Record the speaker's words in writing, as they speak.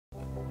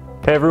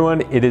Hey everyone,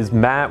 it is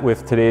Matt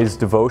with today's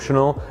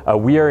devotional.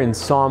 We are in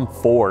Psalm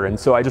 4, and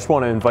so I just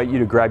want to invite you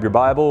to grab your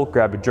Bible,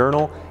 grab a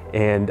journal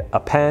and a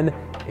pen,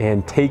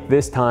 and take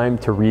this time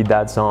to read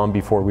that psalm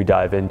before we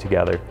dive in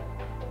together.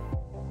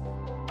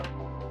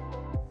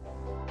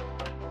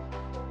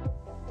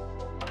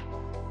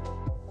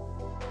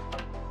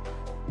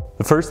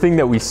 The first thing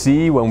that we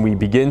see when we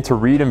begin to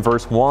read in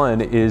verse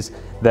 1 is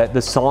that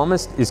the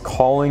psalmist is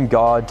calling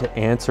God to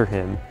answer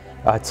him,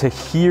 to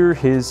hear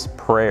his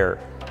prayer.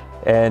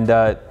 And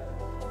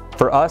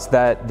for us,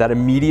 that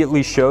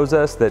immediately shows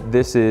us that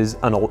this is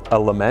a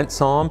lament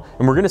psalm.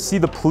 And we're going to see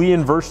the plea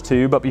in verse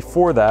 2, but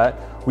before that,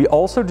 we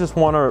also just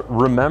want to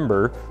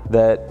remember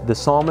that the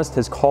psalmist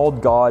has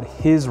called God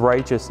his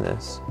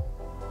righteousness,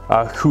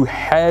 who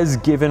has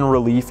given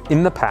relief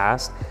in the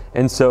past.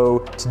 And so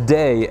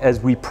today,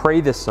 as we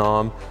pray this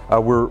psalm,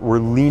 we're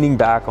leaning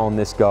back on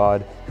this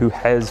God who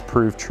has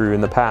proved true in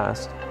the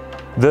past.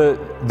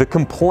 The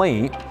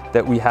complaint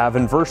that we have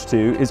in verse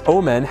 2 is,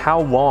 "O men, how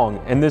long?"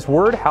 And this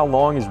word "how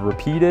long" is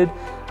repeated,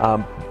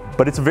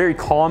 but it's a very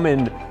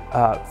common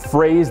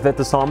phrase that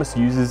the psalmist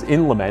uses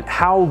in lament.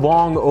 "How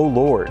long, O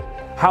Lord?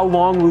 How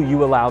long will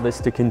you allow this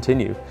to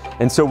continue?"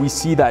 And so we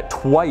see that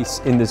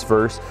twice in this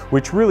verse,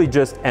 which really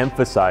just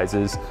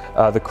emphasizes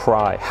the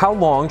cry. How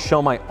long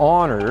shall my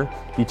honor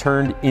be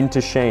turned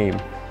into shame?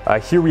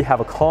 Here we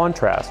have a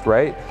contrast,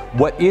 right?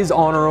 What is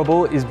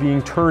honorable is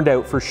being turned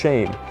out for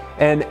shame.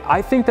 And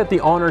I think that the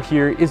honor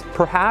here is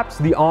perhaps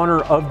the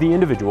honor of the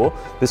individual.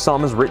 This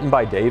psalm is written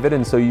by David,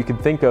 and so you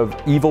could think of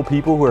evil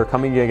people who are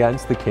coming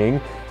against the king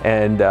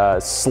and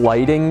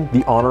slighting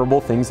the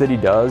honorable things that he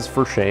does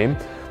for shame.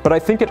 But I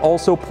think it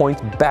also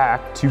points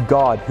back to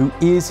God, who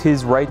is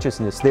his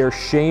righteousness. They are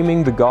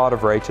shaming the God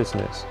of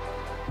righteousness.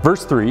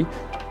 Verse 3,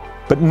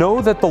 "But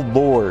know that the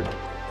Lord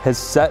has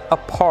set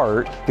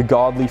apart the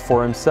godly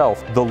for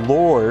himself. The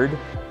Lord,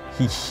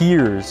 he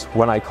hears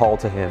when I call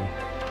to him."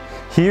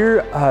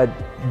 Here,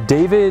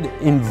 David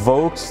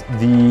invokes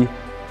the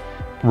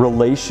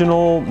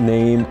relational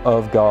name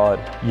of God,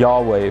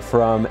 Yahweh,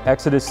 from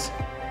Exodus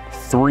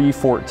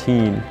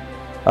 3:14.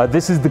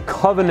 This is the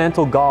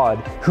covenantal God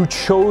who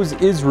chose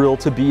Israel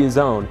to be his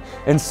own.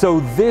 And so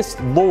this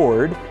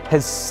Lord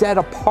has set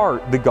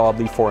apart the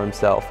godly for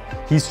himself.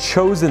 He's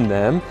chosen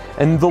them,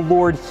 and the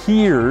Lord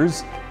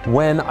hears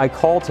when I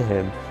call to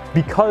him.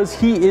 Because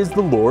he is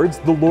the Lord's,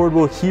 the Lord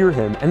will hear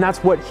him. And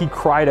that's what he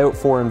cried out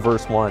for in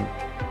verse 1.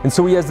 And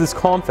so he has this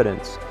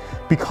confidence.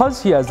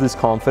 Because he has this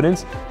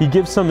confidence, he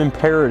gives some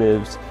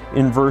imperatives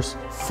in verse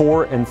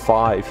 4 and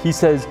 5. He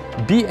says,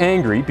 be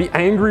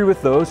angry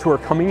with those who are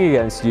coming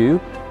against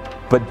you,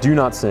 but do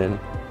not sin.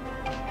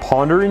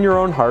 Ponder in your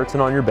own hearts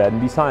and on your bed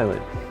and be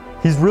silent.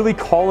 He's really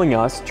calling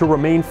us to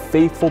remain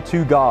faithful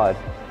to God,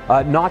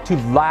 not to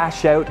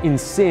lash out in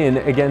sin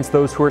against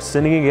those who are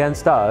sinning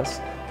against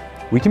us.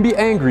 We can be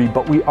angry,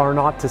 but we are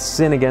not to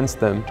sin against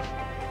them.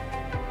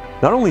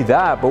 Not only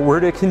that, but we're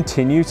to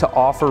continue to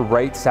offer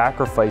right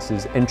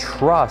sacrifices and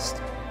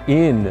trust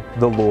in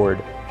the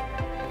Lord.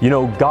 You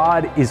know,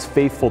 God is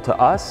faithful to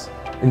us,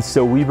 and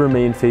so we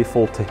remain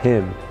faithful to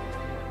him.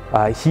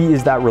 He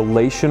is that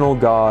relational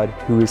God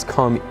who has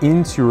come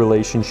into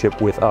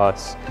relationship with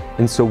us,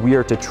 and so we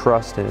are to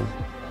trust him.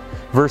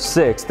 Verse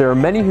 6, there are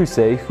many who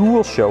say, who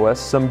will show us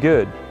some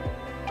good?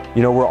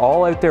 You know, we're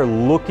all out there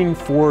looking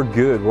for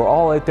good. We're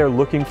all out there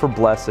looking for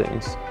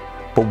blessings.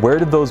 But where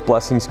did those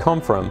blessings come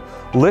from?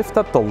 Lift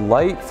up the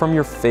light from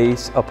your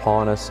face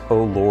upon us, O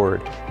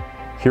Lord.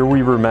 Here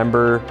we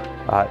remember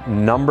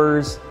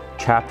Numbers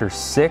chapter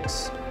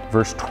 6,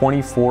 verse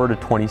 24 to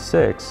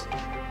 26,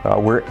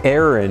 where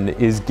Aaron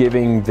is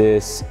giving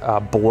this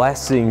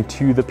blessing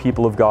to the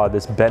people of God,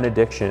 this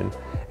benediction.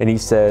 And he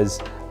says,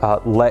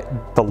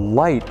 let the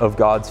light of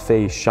God's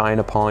face shine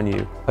upon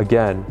you.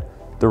 Again,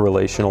 the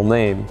relational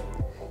name.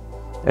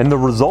 And the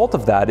result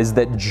of that is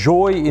that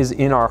joy is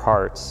in our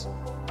hearts.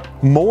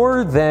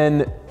 More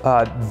than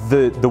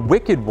the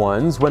wicked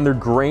ones when their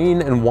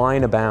grain and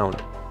wine abound.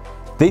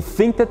 They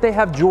think that they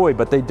have joy,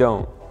 but they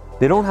don't.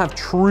 They don't have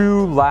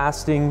true,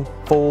 lasting,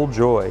 full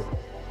joy.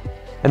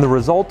 And the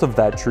result of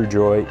that true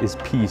joy is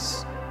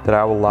peace, that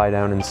I will lie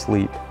down and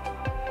sleep.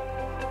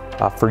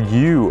 For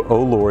you,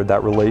 O Lord,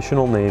 that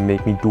relational name,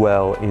 make me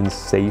dwell in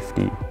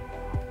safety.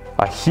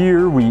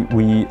 Here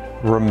we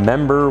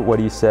remember what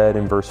he said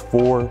in verse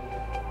 4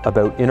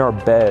 about in our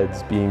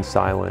beds being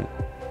silent.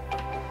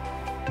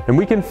 And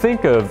we can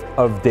think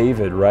of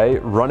David, right,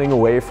 running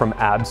away from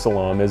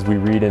Absalom as we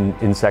read in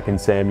 2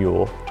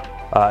 Samuel,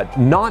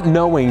 not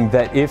knowing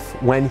that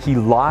when he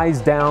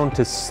lies down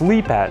to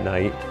sleep at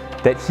night,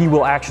 that he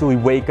will actually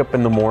wake up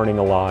in the morning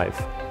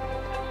alive.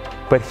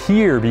 But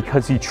here,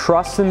 because he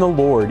trusts in the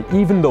Lord,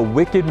 even though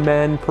wicked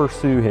men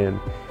pursue him,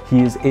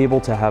 he is able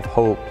to have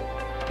hope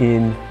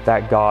in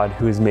that God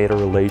who has made a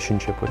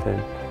relationship with him.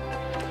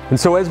 And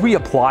so as we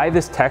apply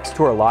this text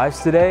to our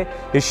lives today,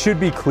 it should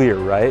be clear,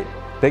 right?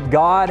 That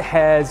God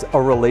has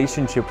a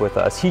relationship with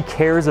us. He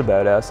cares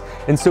about us.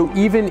 And so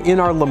even in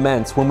our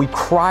laments, when we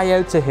cry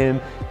out to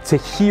him to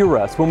hear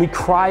us, when we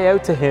cry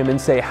out to him and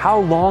say, how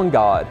long,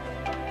 God?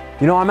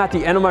 You know, I'm at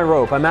the end of my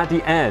rope. I'm at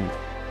the end.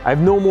 I have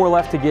no more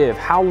left to give.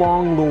 How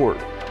long, Lord?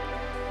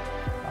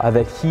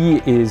 That He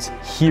is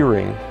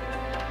hearing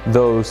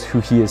those who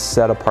He has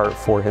set apart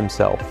for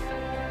Himself.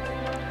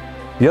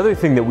 The other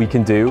thing that we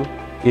can do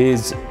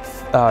is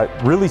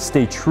really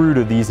stay true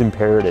to these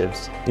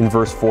imperatives in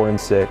verse 4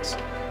 and 6.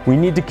 We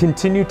need to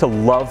continue to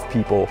love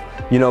people.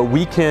 You know,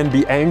 we can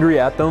be angry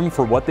at them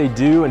for what they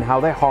do and how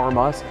they harm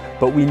us,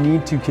 but we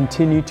need to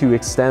continue to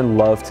extend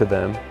love to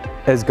them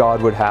as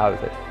God would have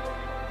it.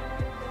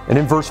 And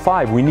in verse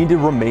 5, we need to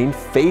remain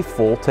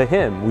faithful to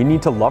Him. We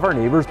need to love our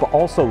neighbors, but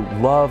also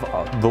love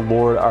the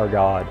Lord our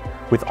God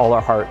with all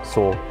our heart,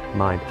 soul,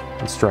 mind,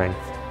 and strength.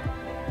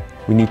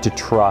 We need to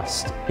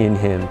trust in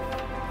Him,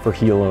 for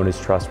He alone is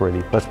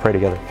trustworthy. Let's pray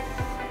together.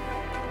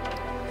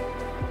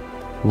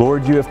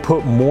 Lord, You have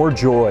put more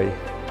joy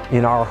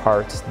in our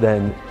hearts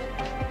than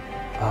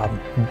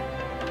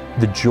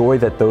the joy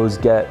that those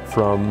get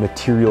from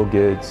material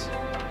goods.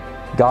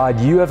 God,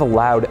 You have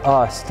allowed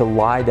us to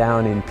lie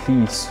down in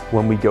peace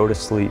when we go to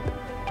sleep,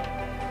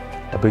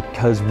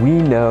 because we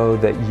know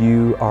that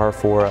You are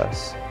for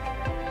us.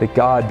 That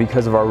God,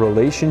 because of our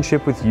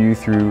relationship with You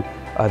through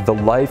the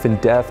life and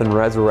death and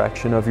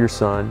resurrection of Your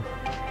Son,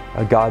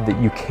 God,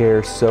 that You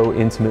care so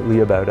intimately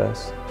about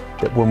us,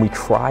 that when we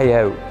cry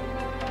out,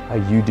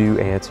 You do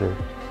answer.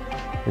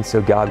 And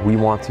so God, we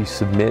want to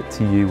submit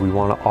to You. We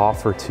want to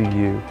offer to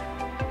You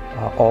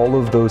all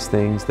of those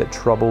things that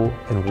trouble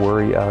and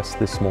worry us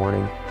this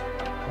morning,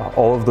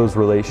 all of those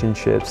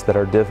relationships that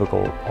are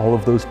difficult, all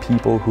of those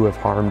people who have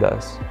harmed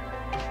us.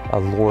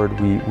 Lord,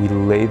 we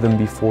lay them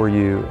before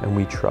You and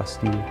we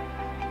trust You.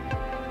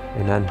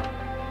 Amen.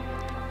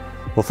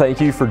 Well,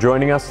 thank you for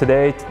joining us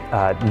today.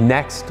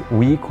 Next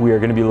week, we are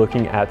going to be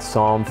looking at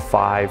Psalm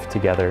 5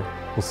 together.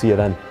 We'll see you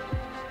then.